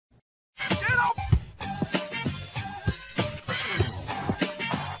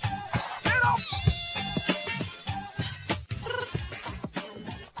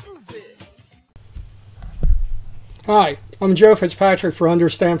Hi, I'm Joe Fitzpatrick for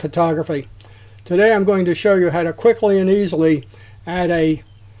Understand Photography. Today I'm going to show you how to quickly and easily add a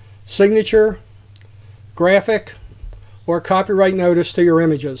signature, graphic, or copyright notice to your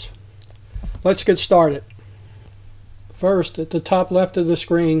images. Let's get started. First, at the top left of the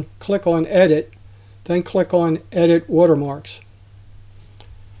screen, click on Edit, then click on Edit Watermarks.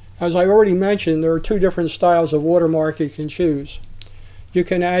 As I already mentioned, there are two different styles of watermark you can choose. You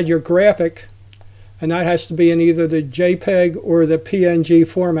can add your graphic, and that has to be in either the JPEG or the PNG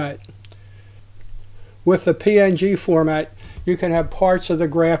format. With the PNG format, you can have parts of the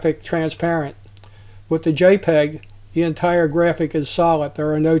graphic transparent. With the JPEG, the entire graphic is solid.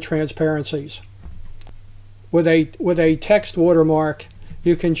 There are no transparencies. With a text watermark,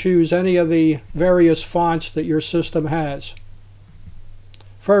 you can choose any of the various fonts that your system has.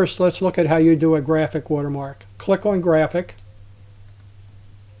 First, let's look at how you do a graphic watermark. Click on Graphic.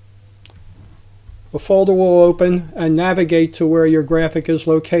 The folder will open and navigate to where your graphic is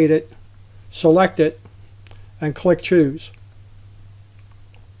located. Select it and click Choose.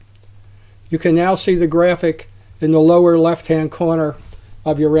 You can now see the graphic in the lower left-hand corner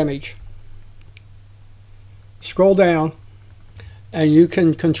of your image. Scroll down and you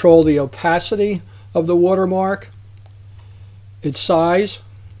can control the opacity of the watermark, its size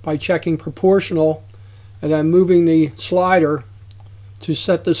by checking proportional and then moving the slider to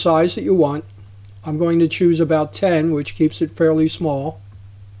set the size that you want. I'm going to choose about 10, which keeps it fairly small.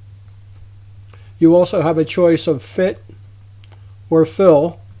 You also have a choice of fit or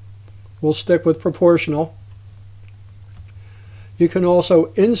fill. We'll stick with proportional. You can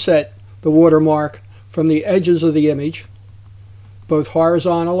also inset the watermark from the edges of the image, both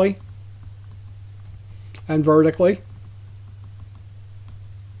horizontally and vertically.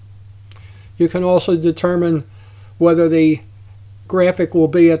 You can also determine whether the graphic will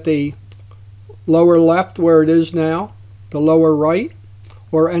be at the lower left where it is now, the lower right,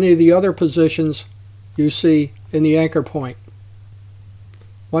 or any of the other positions you see in the anchor point.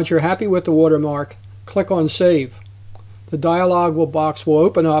 Once you're happy with the watermark, click on Save. The dialog box will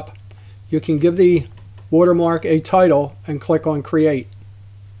open up. You can give the watermark a title and click on Create.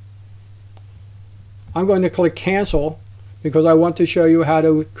 I'm going to click Cancel because I want to show you how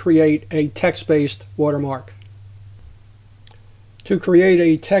to create a text-based watermark. To create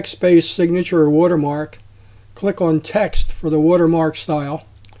a text-based signature or watermark, click on Text for the watermark style,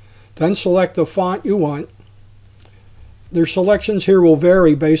 then select the font you want. Their selections here will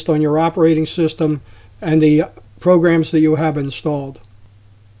vary based on your operating system and the programs that you have installed.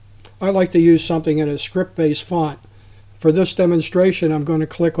 I like to use something in a script-based font. For this demonstration, I'm going to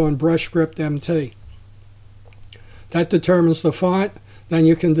click on Brush Script MT. That determines the font. Then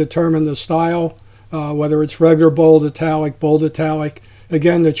you can determine the style, whether it's regular bold italic.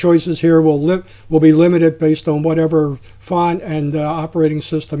 Again, the choices here will be limited based on whatever font and operating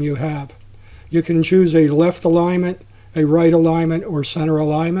system you have. You can choose a left alignment, a right alignment, or center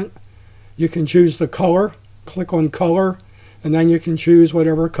alignment. You can choose the color. Click on Color, and then you can choose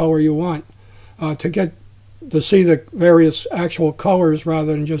whatever color you want. To see the various actual colors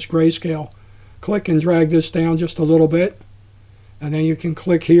rather than just grayscale, click and drag this down just a little bit, and then you can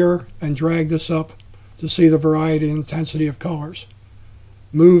click here and drag this up to see the variety and intensity of colors.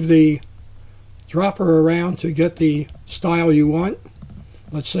 Move the dropper around to get the style you want.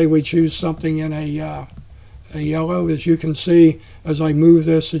 Let's say we choose something in a yellow. As you can see, as I move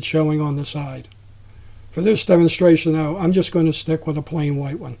this, it's showing on the side. For this demonstration, though, I'm just going to stick with a plain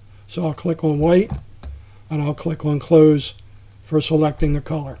white one. So I'll click on White, and I'll click on Close for selecting the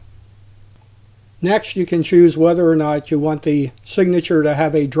color. Next, you can choose whether or not you want the signature to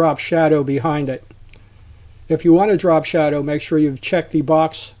have a drop shadow behind it. If you want a drop shadow, make sure you've checked the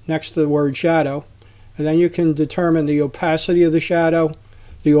box next to the word shadow, and then you can determine the opacity of the shadow,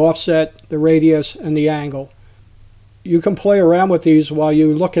 the offset, the radius, and the angle. You can play around with these while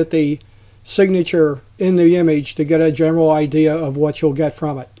you look at the signature in the image to get a general idea of what you'll get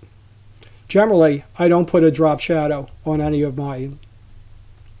from it. Generally, I don't put a drop shadow on any of mine.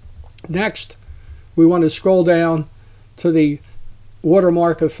 Next, we want to scroll down to the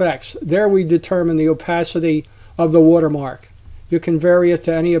watermark effects. There we determine the opacity of the watermark. You can vary it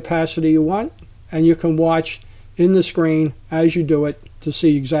to any opacity you want, and you can watch in the screen as you do it to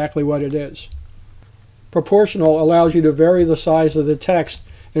see exactly what it is. Proportional allows you to vary the size of the text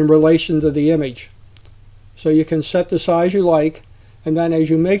in relation to the image. So you can set the size you like, and then as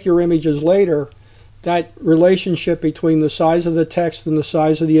you make your images later, that relationship between the size of the text and the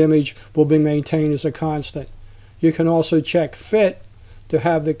size of the image will be maintained as a constant. You can also check Fit to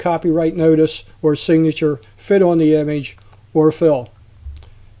have the copyright notice or signature fit on the image, or fill.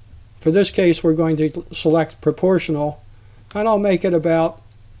 For this case, we're going to select proportional, and I'll make it about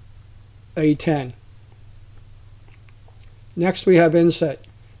a 10. Next we have inset.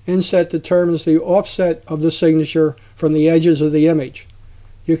 Inset determines the offset of the signature from the edges of the image.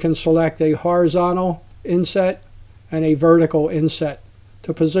 You can select a horizontal inset and a vertical inset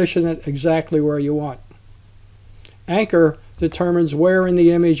to position it exactly where you want. Anchor determines where in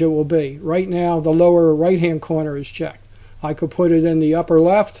the image it will be. Right now the lower right hand corner is checked. I could put it in the upper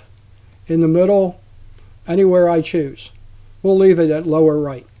left, in the middle, anywhere I choose. We'll leave it at lower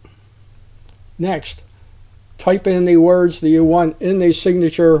right. Next, type in the words that you want in the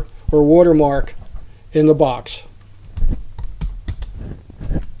signature or watermark in the box.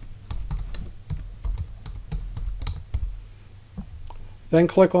 Then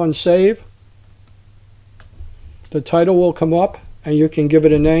click on Save. The title will come up and you can give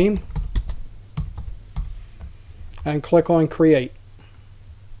it a name. And click on Create.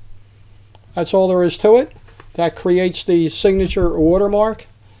 That's all there is to it. That creates the signature or watermark.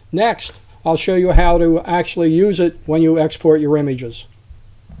 Next, I'll show you how to actually use it when you export your images.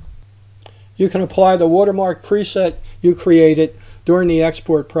 You can apply the watermark preset you created during the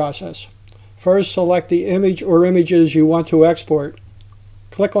export process. First, select the image or images you want to export.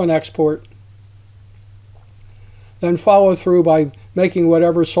 Click on Export. Then follow through by making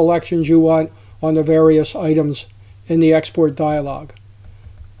whatever selections you want on the various items in the export dialog.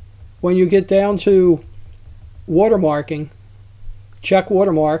 When you get down to watermarking, check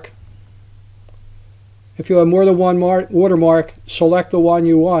watermark. If you have more than one watermark, select the one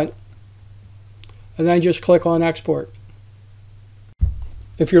you want and then just click on Export.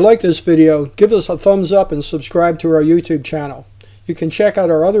 If you like this video, give us a thumbs up and subscribe to our YouTube channel. You can check out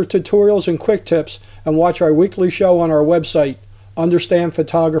our other tutorials and quick tips and watch our weekly show on our website,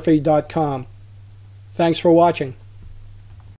 understandphotography.com. Thanks for watching.